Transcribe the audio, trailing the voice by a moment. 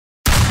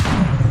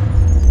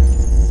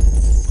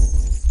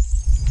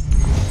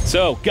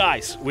So,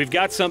 guys, we've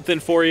got something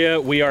for you.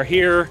 We are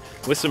here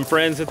with some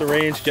friends at the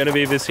range.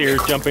 Genevieve is here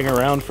jumping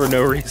around for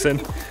no reason.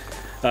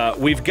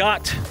 We've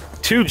got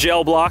 2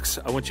 gel blocks.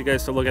 I want you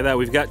guys to look at that.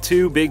 We've got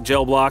 2 big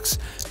gel blocks.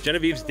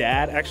 Genevieve's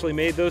dad actually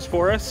made those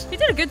for us. He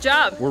did a good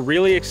job. We're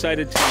really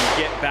excited to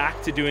get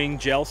back to doing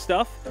gel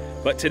stuff.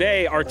 But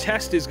today, our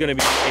test is gonna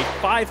be a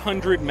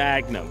 500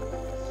 Magnum.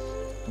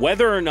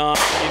 Whether or not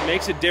it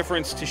makes a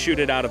difference to shoot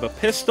it out of a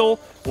pistol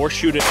or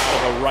shoot it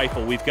out of a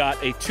rifle. We've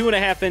got a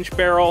 2.5-inch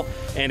barrel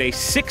and a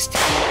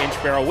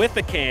 16-inch barrel with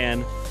a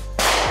can.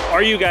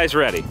 Are you guys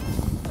ready?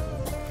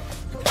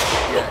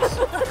 Yes.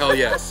 Hell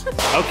yes.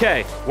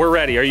 Okay, we're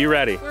ready. Are you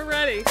ready? We're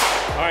ready.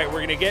 All right,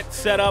 we're gonna get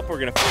set up. We're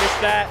gonna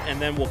finish that,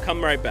 and then we'll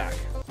come right back.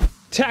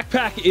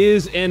 TacPack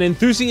is an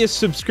enthusiast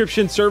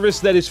subscription service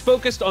that is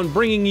focused on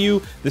bringing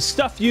you the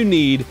stuff you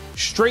need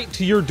straight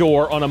to your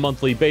door on a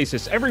monthly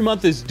basis. Every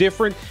month is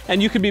different,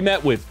 and you can be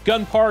met with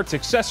gun parts,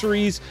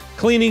 accessories,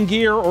 cleaning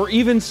gear, or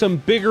even some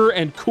bigger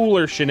and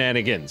cooler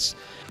shenanigans.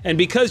 And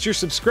because you're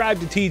subscribed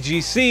to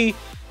TGC,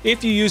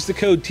 if you use the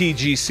code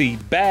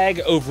TGCBAG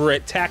over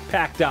at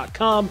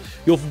TacPack.com,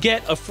 you'll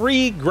get a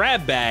free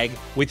grab bag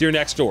with your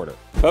next order.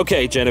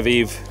 Okay,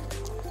 Genevieve,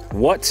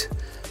 what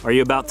are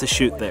you about to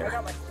shoot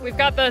there? We've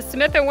got the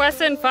Smith &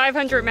 Wesson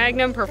 500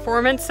 Magnum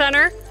Performance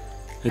Center.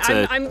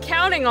 I'm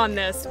counting on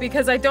this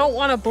because I don't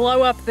want to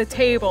blow up the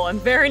table. I'm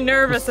very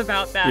nervous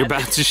about that. You're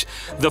about to,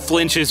 the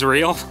flinch is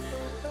real?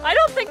 I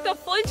don't think the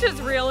flinch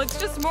is real.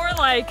 It's just more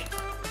like,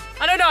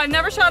 I don't know, I've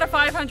never shot a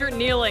 500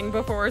 kneeling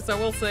before, so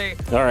we'll see.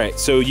 All right,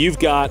 so you've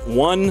got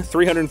one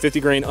 350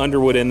 grain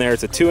Underwood in there.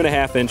 It's a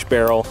 2.5-inch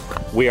barrel.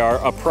 We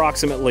are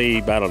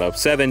approximately, I don't know,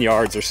 7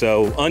 yards or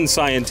so,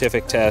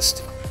 unscientific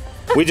test.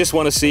 We just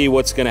want to see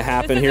what's going to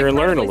happen here and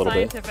learn a little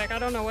bit. I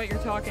don't know what you're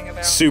talking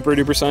about. Super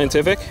duper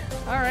scientific?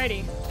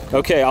 Alrighty.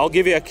 Okay, I'll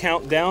give you a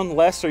countdown.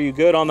 Les, are you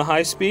good on the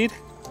high speed?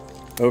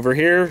 Over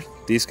here,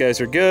 these guys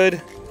are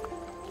good.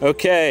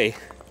 Okay.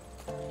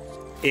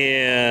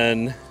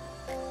 In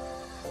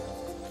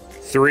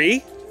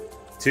 3,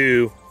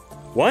 2,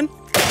 1.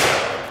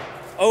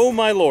 Oh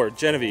my Lord,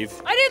 Genevieve.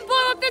 I didn't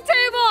blow up the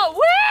table,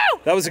 woo!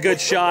 That was a good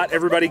shot.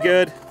 Everybody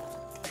good?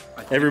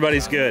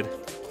 Everybody's good.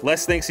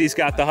 Les thinks he's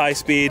got the high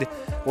speed.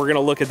 We're gonna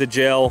look at the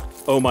gel.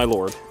 Oh my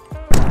Lord.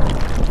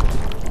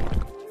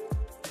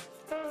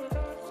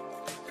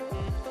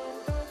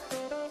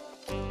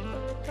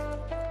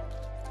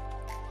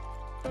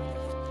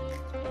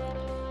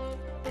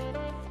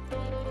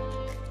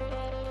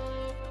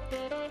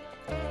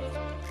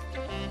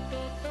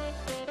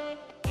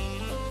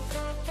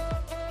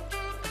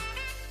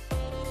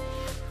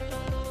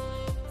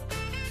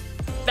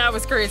 That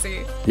was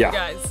crazy, yeah, you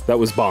guys. That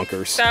was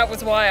bonkers. That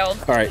was wild.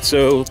 All right,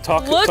 so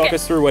talk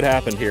us through what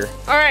happened here.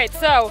 All right,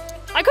 so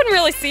I couldn't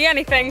really see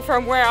anything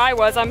from where I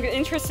was. I'm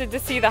interested to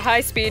see the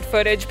high-speed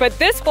footage, but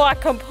this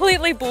block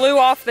completely blew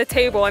off the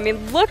table. I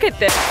mean, look at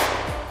this.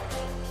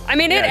 I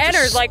mean, it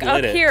entered like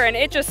up here and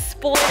it just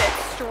split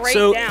it straight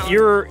down. So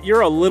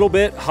you're a little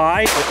bit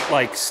high, but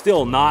like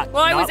still not.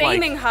 Well, I was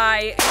aiming high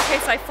in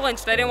case I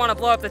flinched. I didn't want to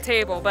blow up the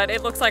table, but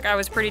it looks like I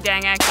was pretty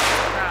dang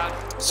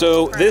accurate.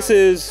 So this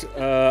is,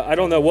 I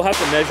don't know, we'll have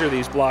to measure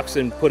these blocks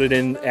and put it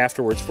in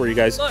afterwards for you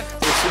guys. Look.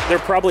 They're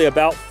probably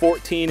about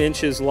 14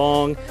 inches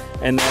long,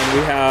 and then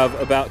we have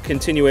about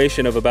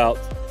continuation of about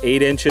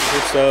 8 inches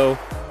or so.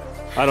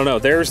 I don't know,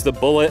 there's the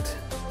bullet.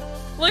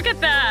 Look at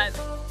that.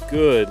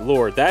 Good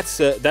Lord, that's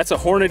a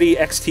Hornady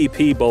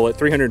XTP bullet,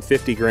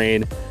 350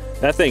 grain.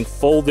 That thing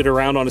folded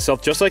around on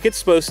itself just like it's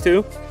supposed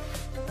to.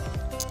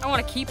 I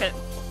want to keep it.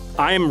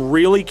 I am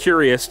really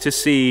curious to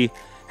see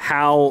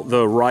how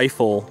the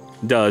rifle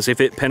does. If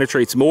it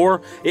penetrates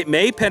more, it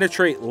may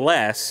penetrate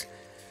less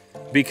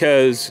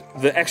because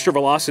the extra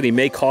velocity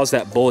may cause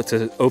that bullet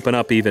to open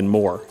up even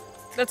more.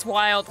 That's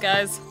wild,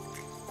 guys.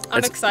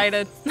 I'm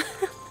excited.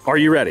 Are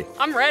you ready?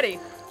 I'm ready.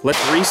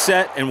 Let's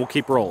reset and we'll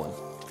keep rolling.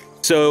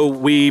 So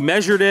we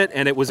measured it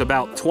and it was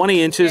about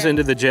 20 inches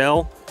into the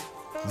gel.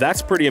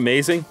 That's pretty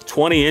amazing.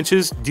 20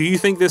 inches. Do you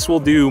think this will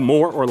do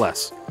more or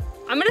less?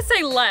 I'm gonna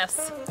say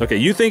less. Okay,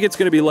 you think it's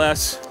gonna be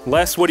less.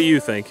 Les, what do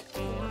you think?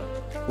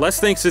 Les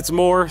thinks it's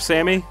more.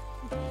 Sammy?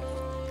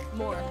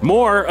 More.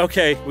 More,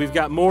 okay, we've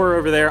got more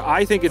over there.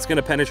 I think it's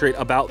gonna penetrate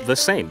about the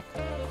same.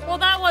 Well,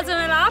 that wasn't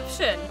an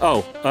option.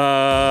 Oh,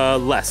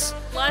 less.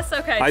 Less,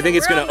 okay. I think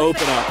it's gonna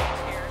open up.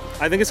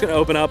 I think it's gonna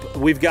open up.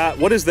 We've got,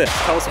 what is this?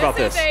 Tell us about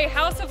this. This is a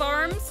House of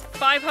Arms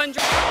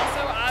 500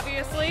 also,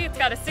 obviously. It's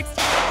got a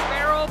 16-inch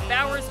barrel,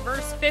 Bowers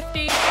Verse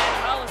 50,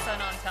 and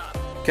Mollison on top.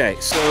 Okay,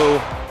 so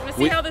let's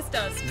see how this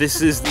does.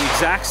 This is the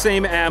exact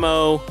same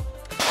ammo,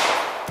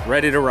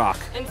 ready to rock.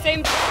 And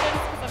same distance,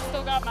 because I've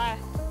still got my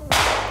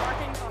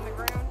markings on the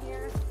ground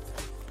here.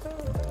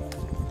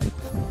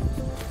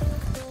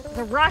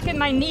 The rock in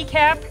my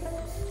kneecap.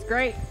 It's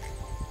great.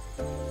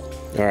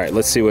 All right,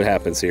 let's see what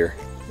happens here.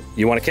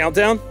 You want a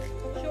countdown?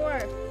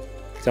 Sure.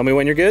 Tell me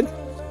when you're good.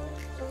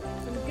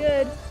 I'm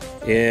good.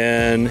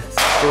 In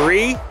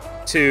 3,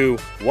 2,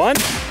 1.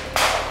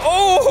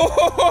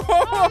 Oh!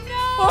 Oh no!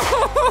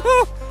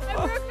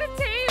 I broke the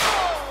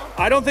table!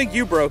 I don't think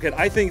you broke it.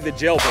 I think the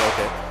gel broke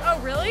it.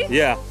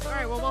 Yeah. All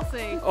right, well, we'll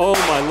see. Oh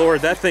my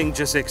Lord, that thing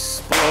just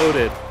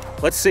exploded.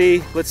 Let's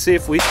see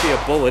if we see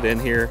a bullet in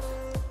here.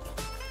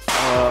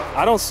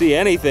 I don't see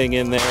anything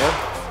in there.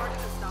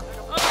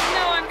 Oh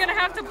no, I'm gonna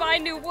have to buy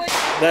new wood.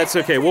 That's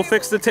okay, we'll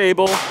fix the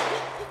table.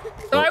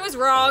 So I was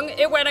wrong.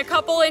 It went a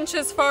couple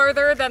inches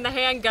farther than the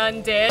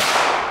handgun did.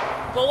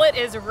 Bullet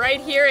is right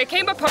here. It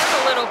came apart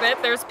a little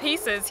bit. There's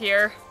pieces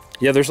here.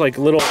 Yeah, there's like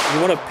little, you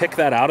want to pick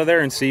that out of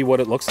there and see what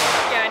it looks like?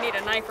 Yeah, I need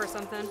a knife or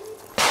something.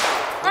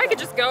 Or I could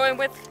just go in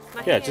with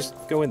my hand. Just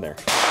go in there.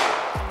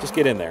 Just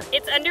get in there.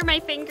 It's under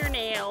my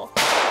fingernail.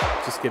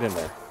 Just get in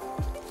there.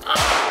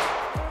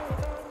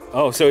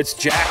 Oh, so it's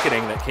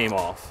jacketing that came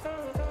off.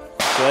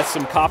 So that's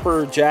some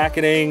copper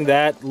jacketing.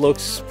 That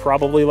looks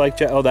probably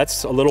like, oh,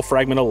 that's a little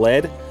fragment of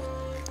lead.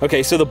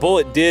 Okay, so the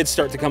bullet did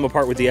start to come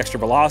apart with the extra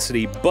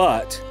velocity,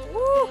 but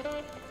woo.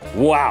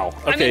 Wow.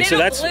 Okay, I mean, so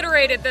that's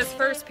obliterated this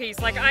first piece.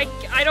 Like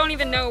I don't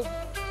even know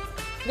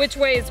which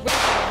way is which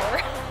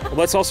anymore.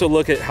 Let's also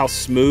look at how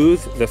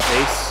smooth the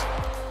face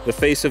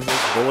of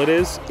this bullet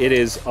is. It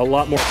is a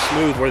lot more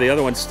smooth where the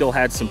other one still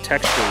had some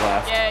texture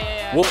left.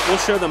 Yeah. We'll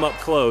show them up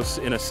close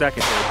in a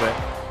second here, but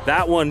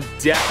that one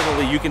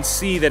definitely, you can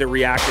see that it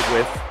reacted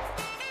with.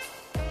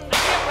 I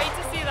can't wait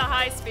to see the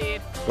high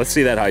speed. Let's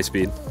see that high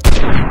speed.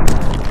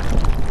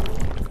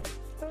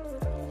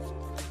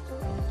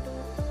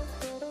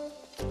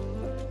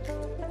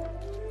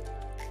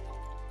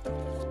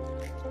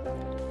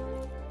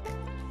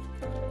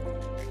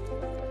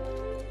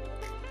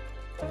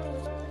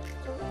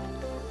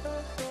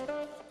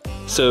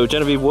 So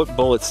Genevieve, what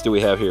bullets do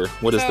we have here?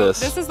 What is this?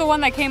 This is the one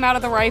that came out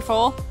of the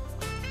rifle,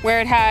 where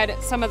it had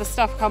some of the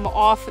stuff come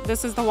off.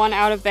 This is the one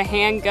out of the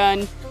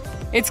handgun.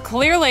 It's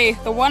clearly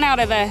the one out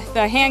of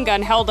the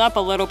handgun held up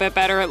a little bit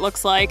better, it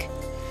looks like.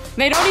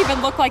 They don't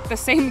even look like the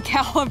same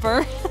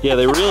caliber. Yeah,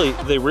 they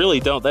really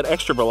don't. That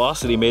extra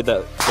velocity made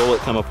that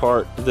bullet come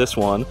apart, this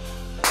one.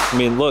 I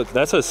mean, look,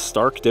 that's a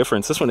stark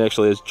difference. This one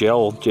actually has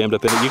gel jammed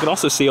up in it. You can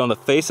also see on the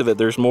face of it,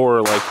 there's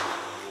more like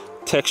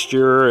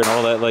texture and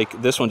all that.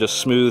 Like this one just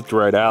smoothed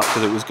right out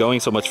because it was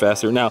going so much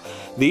faster. Now,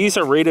 these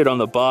are rated on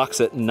the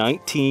box at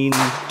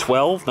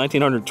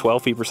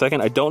 1912 feet per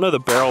second. I don't know the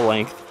barrel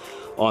length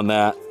on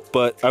that,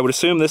 but I would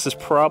assume this is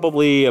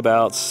probably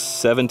about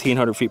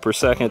 1700 feet per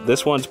second.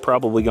 This one's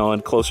probably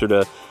going closer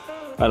to,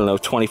 I don't know,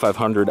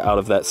 2500 out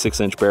of that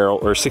 6-inch barrel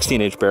or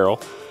 16-inch barrel.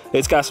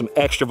 It's got some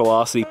extra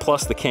velocity,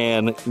 plus the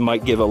can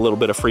might give a little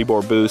bit of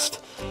freebore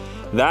boost.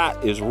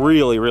 That is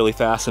really, really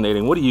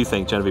fascinating. What do you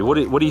think, Genevieve?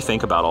 What do you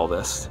think about all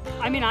this?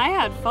 I mean, I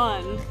had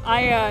fun.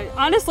 I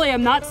honestly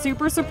am not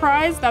super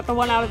surprised that the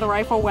one out of the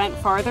rifle went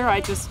farther.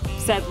 I just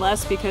said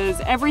less because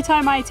every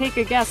time I take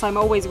a guess, I'm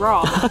always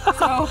wrong.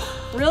 So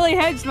really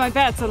hedged my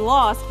bets and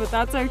lost, but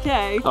that's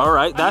okay. All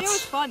right, it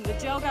was fun. The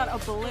gel got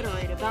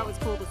obliterated. That was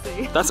cool to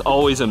see. That's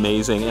always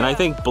amazing, and I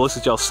think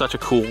ballistic gel is such a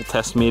cool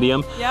test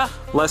medium. Yeah.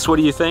 Les, what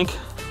do you think?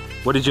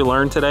 What did you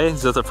learn today?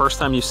 Is this the first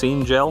time you've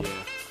seen gel? Yeah,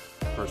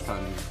 first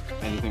time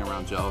anything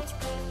around gel. It's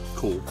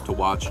cool to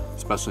watch,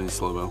 especially in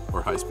slow-mo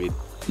or high speed.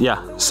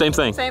 Yeah, same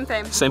thing. Same.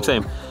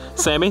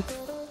 Sammy?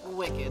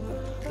 Wicked.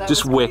 That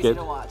Just was crazy wicked.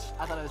 to watch.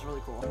 I thought it was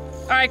really cool.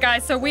 All right,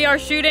 guys, so we are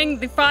shooting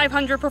the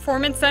 500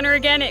 Performance Center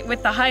again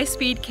with the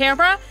high-speed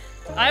camera.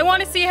 I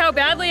want to see how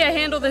badly I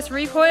handle this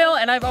recoil,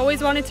 and I've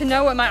always wanted to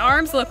know what my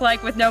arms look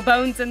like with no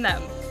bones in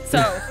them.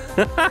 So.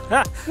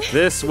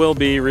 This will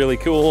be really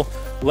cool.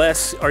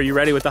 Les, are you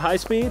ready with the high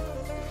speed?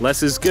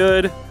 Les is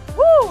good.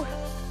 Woo!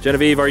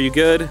 Genevieve, are you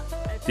good?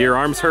 Do your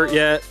arms hurt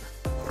yet?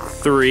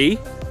 3,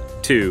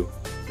 2,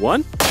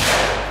 1.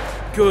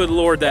 Good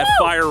Lord, that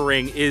fire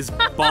ring is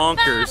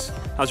bonkers.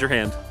 How's your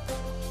hand?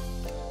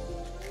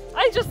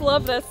 I just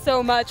love this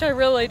so much, I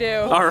really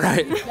do. All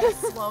right. Yes,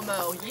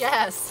 slow-mo,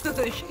 yes.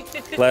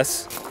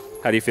 Les,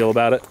 how do you feel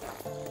about it?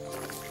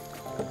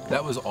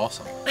 That was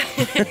awesome.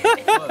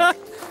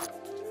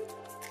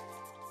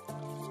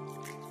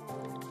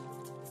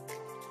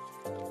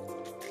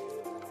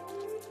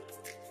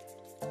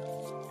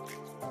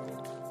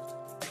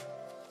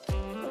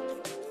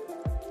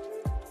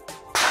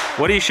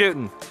 What are you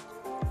shooting?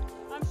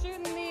 I'm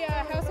shooting the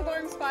House of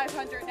Arms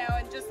 500 now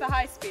and just the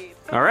high speed.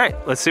 All right,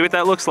 let's see what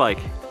that looks like.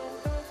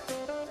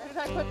 Where did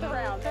I put the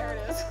round? There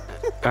it is.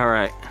 All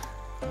right.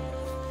 All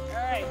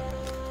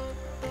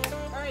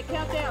right,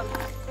 count down.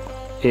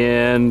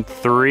 In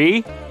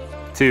 3,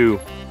 2,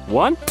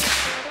 1.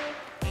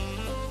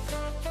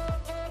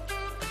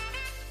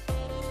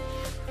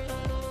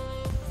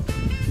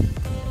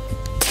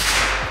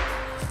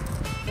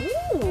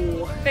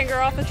 Ooh.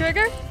 Finger off the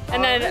trigger,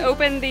 and then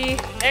open the,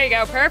 there you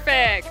go,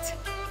 perfect.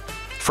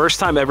 First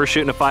time ever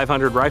shooting a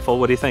 500 rifle,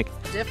 what do you think?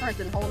 Different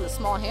than holding a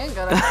small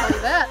handgun, I can tell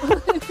you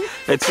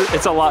that.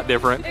 It's a lot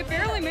different. It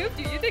barely moved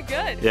you, you did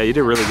good. Yeah, you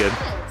did really good.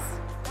 Thanks.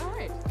 All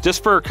right.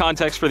 Just for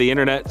context for the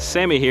internet,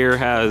 Sammy here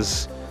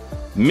has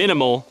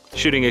minimal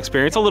shooting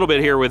experience, a little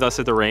bit here with us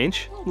at the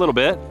range, a little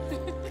bit,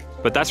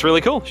 but that's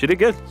really cool. She did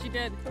good. She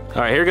did.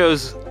 All right, here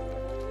goes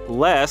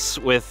Les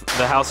with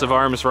the House of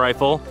Arms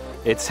rifle.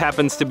 It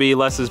happens to be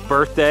Les's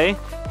birthday.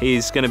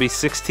 He's gonna be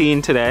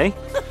 16 today.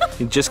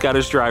 He just got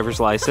his driver's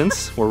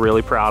license. We're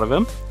really proud of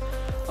him.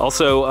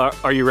 Also,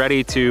 are you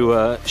ready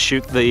to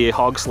shoot the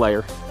hog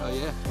slayer? Oh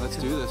yeah, let's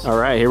do this. All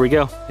right, here we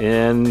go.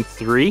 In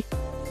 3,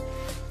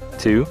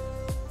 2,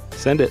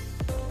 send it.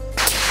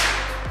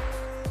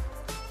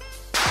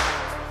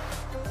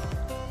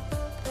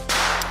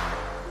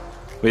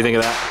 What do you think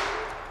of that?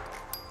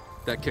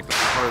 That kicked off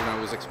harder than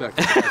I was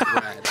expecting. That's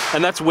rad.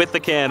 And that's with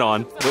the can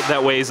on.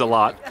 That weighs a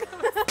lot.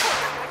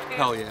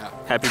 Hell yeah.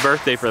 Happy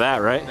birthday for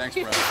that, right? Thanks,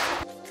 bro.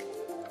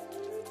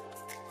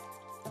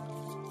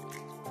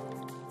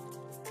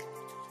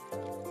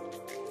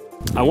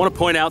 I want to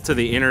point out to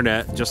the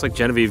internet, just like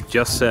Genevieve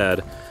just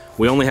said,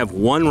 we only have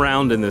 1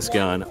 round in this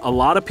gun. A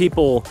lot of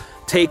people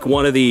take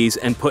one of these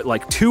and put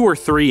like 2 or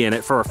 3 in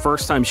it for a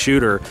first-time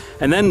shooter.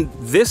 And then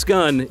this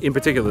gun in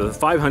particular, the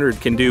 500,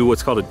 can do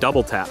what's called a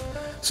double tap.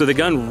 So the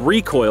gun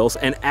recoils,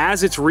 and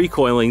as it's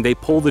recoiling, they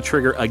pull the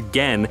trigger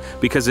again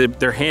because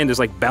their hand is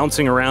like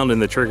bouncing around in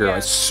the trigger. Yeah.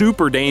 It's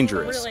super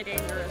dangerous. Really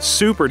dangerous.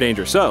 Super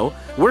dangerous. So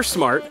we're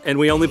smart, and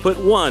we only put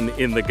 1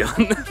 in the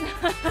gun.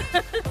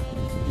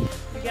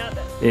 We got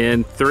this.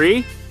 In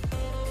 3,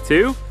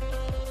 2,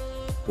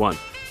 1.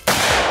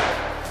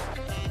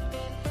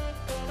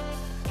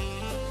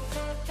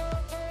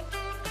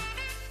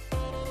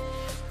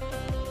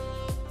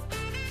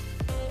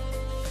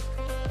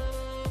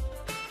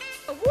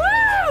 Woo!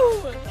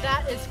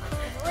 That is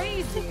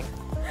crazy.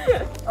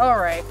 All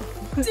right.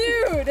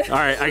 Dude! All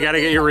right, I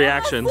gotta get your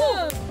reaction.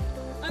 Awesome.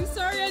 I'm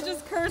sorry I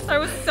just cursed. I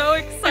was so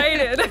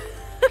excited.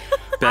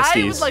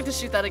 Besties. I would like to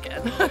shoot that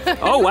again.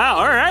 Oh wow!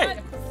 All right.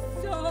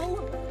 That's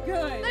so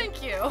good.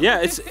 Thank you.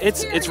 Yeah,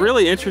 it's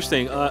really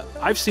interesting.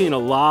 I've seen a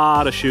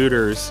lot of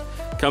shooters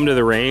come to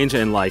the range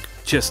and like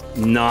just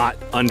not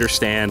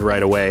understand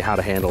right away how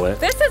to handle it.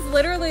 This is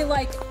literally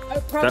like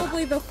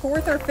probably the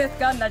 4th or 5th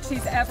gun that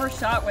she's ever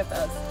shot with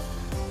us.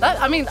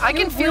 I mean, I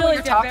can feel really what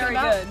you're did talking very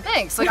about. good.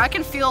 Thanks. Like, I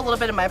can feel a little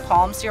bit in my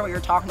palms here what you're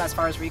talking about as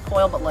far as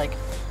recoil, but like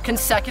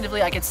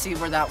consecutively, I could see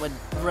where that would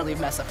really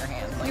mess up your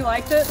hand. Like, You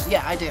liked it?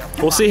 yeah, I do.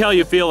 We'll see how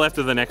you feel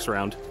after the next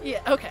round. Yeah.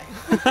 Okay.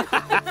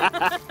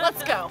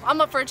 Let's go.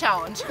 I'm up for a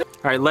challenge. All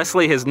right,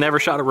 Leslie has never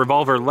shot a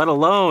revolver, let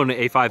alone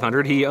a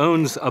 500. He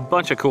owns a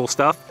bunch of cool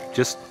stuff,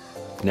 just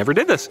never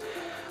did this.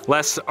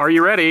 Les, are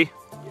you ready?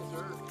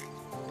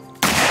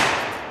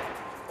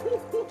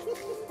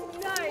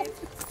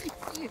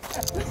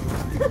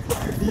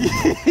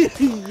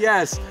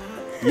 Yes.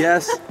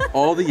 Yes.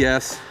 All the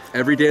yes.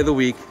 Every day of the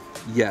week.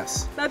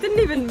 Yes. That didn't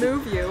even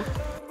move you.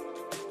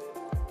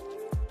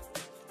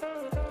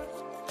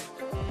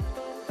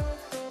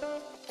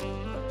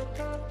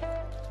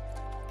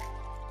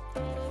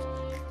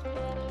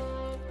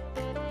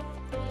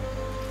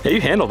 Yeah,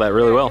 you handled that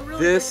really well. Really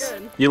This-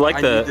 good. You like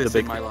I the need this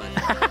big. in my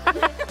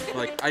life.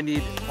 Like, I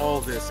need all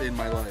this in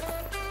my life.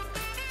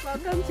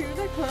 Welcome to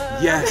the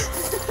club. Yes.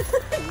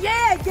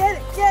 Yeah, get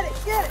it, get it,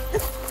 get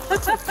it.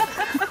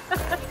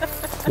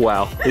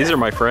 Wow, these are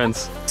my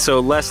friends. So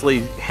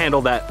Leslie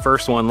handled that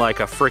first one like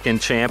a freaking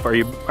champ. Are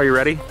you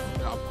ready?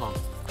 I'm pumped.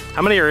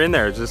 How many are in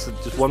there? Just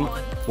one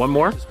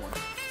more? Just one.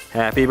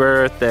 Happy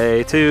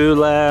birthday to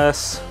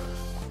Les.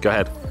 Go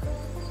ahead.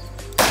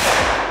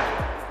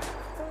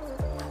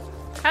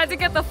 Had to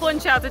get the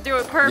flinch out to do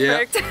it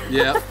perfect.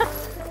 Yep.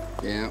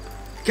 Yeah.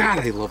 God,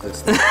 I love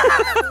this thing.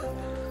 I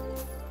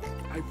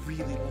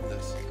really love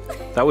this.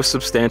 That was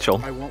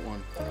substantial. I want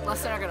one.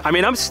 Less than are gonna. I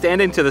mean, I'm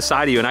standing to the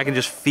side of you and I can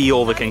just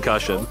feel the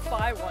concussion. Don't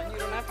buy one. You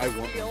don't have to I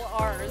want steal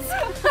ours.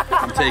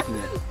 I'm taking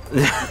it.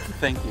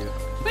 Thank you.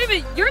 Wait a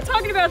minute, you're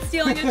talking about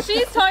stealing it.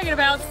 She's talking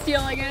about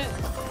stealing it.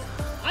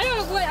 I don't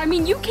know what. I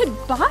mean, you can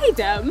buy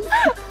them.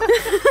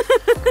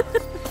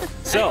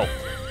 So,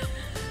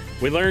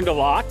 we learned a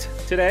lot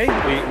today.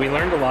 We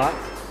learned a lot.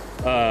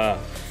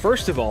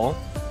 First of all,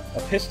 a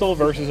pistol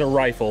versus a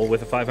rifle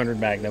with a 500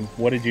 Magnum.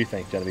 What did you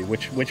think, Genevieve?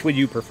 Which would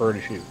you prefer to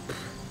shoot?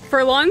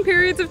 For long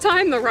periods of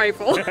time, the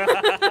rifle.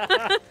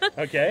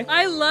 Okay.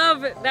 I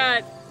love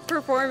that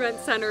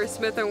Performance Center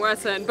Smith &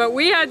 Wesson, but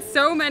we had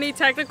so many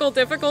technical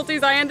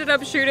difficulties. I ended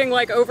up shooting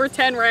like over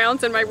 10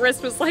 rounds and my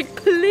wrist was like,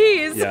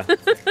 please. Yeah.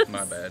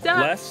 My bad. Stop.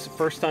 Les,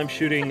 first time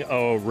shooting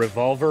a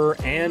revolver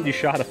and you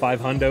shot a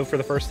 500 for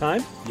the first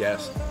time?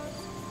 Yes.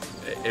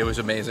 It was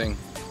amazing.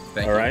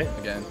 Thank All you right.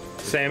 again.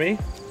 Sammy?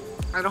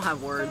 I don't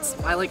have words.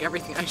 I like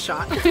everything I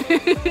shot.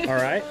 All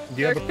right.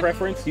 Do you have a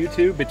preference, you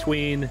two,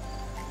 between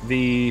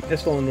the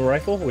pistol and the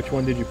rifle? Which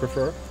one did you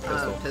prefer?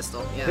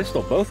 Pistol. Yeah.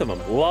 Pistol, both of them.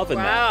 Loving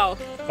Wow.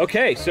 that.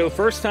 Okay, so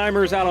first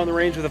timers out on the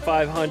range with a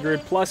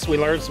 500, plus we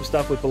learned some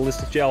stuff with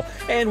ballistic gel,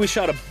 and we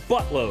shot an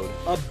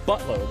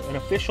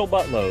official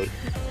buttload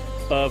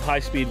of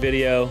high-speed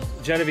video.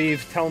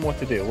 Genevieve, tell them what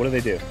to do. What do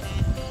they do?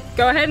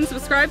 Go ahead and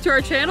subscribe to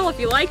our channel if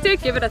you liked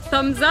it. Give it a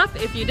thumbs up.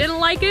 If you didn't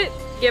like it,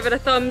 give it a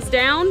thumbs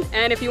down.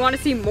 And if you want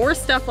to see more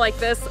stuff like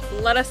this,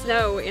 let us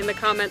know in the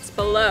comments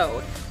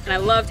below. And I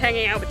loved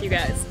hanging out with you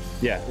guys.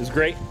 Yeah, it was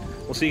great.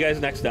 We'll see you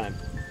guys next time.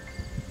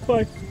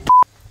 Bye.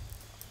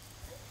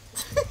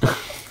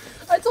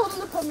 I told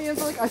him to put me in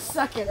for like a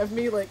second of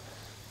me like.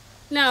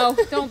 No,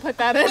 don't put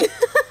that in.